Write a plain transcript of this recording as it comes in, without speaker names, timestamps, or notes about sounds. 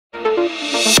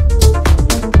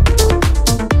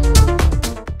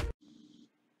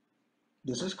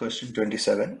This is question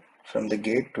 27 from the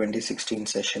GATE 2016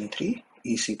 session 3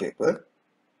 EC paper.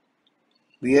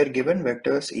 We are given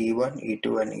vectors E1,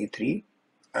 E2 and E3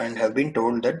 and have been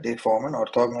told that they form an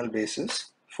orthogonal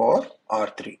basis for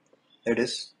R3, that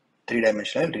is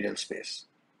three-dimensional real space.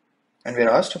 And we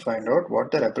are asked to find out what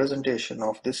the representation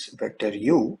of this vector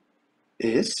U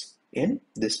is in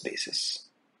this basis.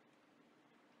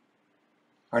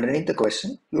 Underneath the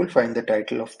question, you will find the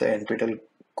title of the NPTEL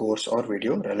course or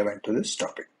video relevant to this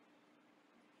topic.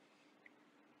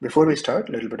 Before we start,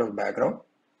 a little bit of background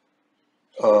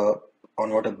on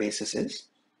what a basis is.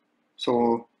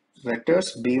 So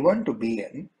vectors B1 to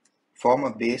Bn form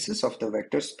a basis of the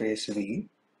vector space V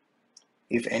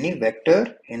if any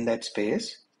vector in that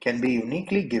space can be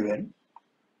uniquely given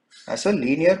as a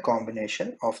linear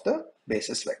combination of the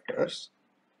basis vectors,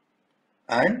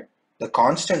 and the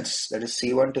constants, that is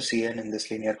C1 to Cn in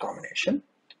this linear combination,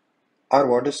 are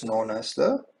what is known as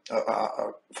the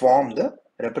form the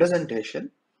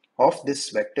representation of this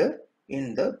vector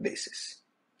in the basis.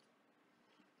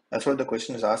 That's what the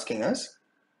question is asking us.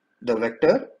 The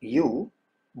vector U,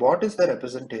 what is the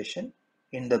representation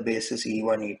in the basis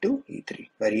E1, E2, E3,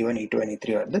 where E1, E2 and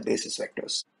E3 are the basis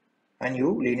vectors. And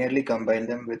you linearly combine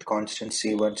them with constants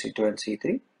C1, C2 and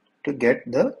C3 to get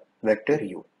the vector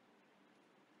U.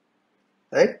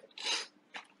 Right?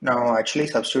 Now actually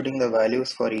substituting the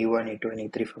values for E1, E2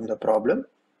 and E3 from the problem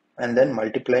and then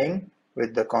multiplying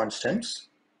with the constants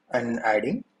and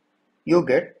adding, you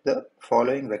get the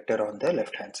following vector on the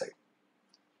left hand side.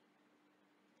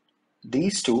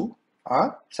 These two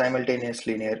are simultaneous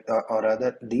linear, or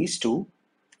rather these two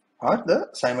are the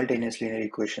simultaneous linear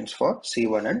equations for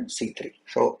C1 and C3.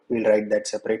 So we'll write that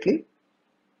separately,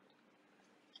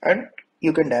 and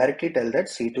you can directly tell that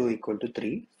C2 equal to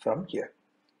 3 from here.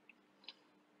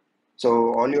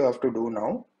 So all you have to do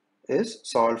now is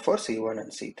solve for C1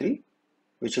 and C3,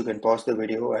 which you can pause the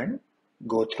video and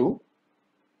go through.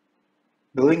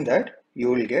 Doing that, you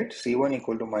will get C1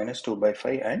 equal to minus 2 by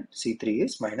 5 and C3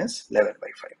 is minus 11 by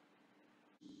 5.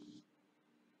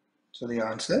 So the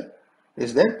answer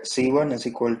is that C1 is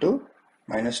equal to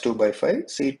minus 2 by 5,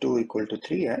 C2 equal to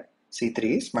 3 and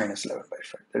C3 is minus 11 by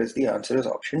 5. That is, the answer is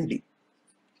option D.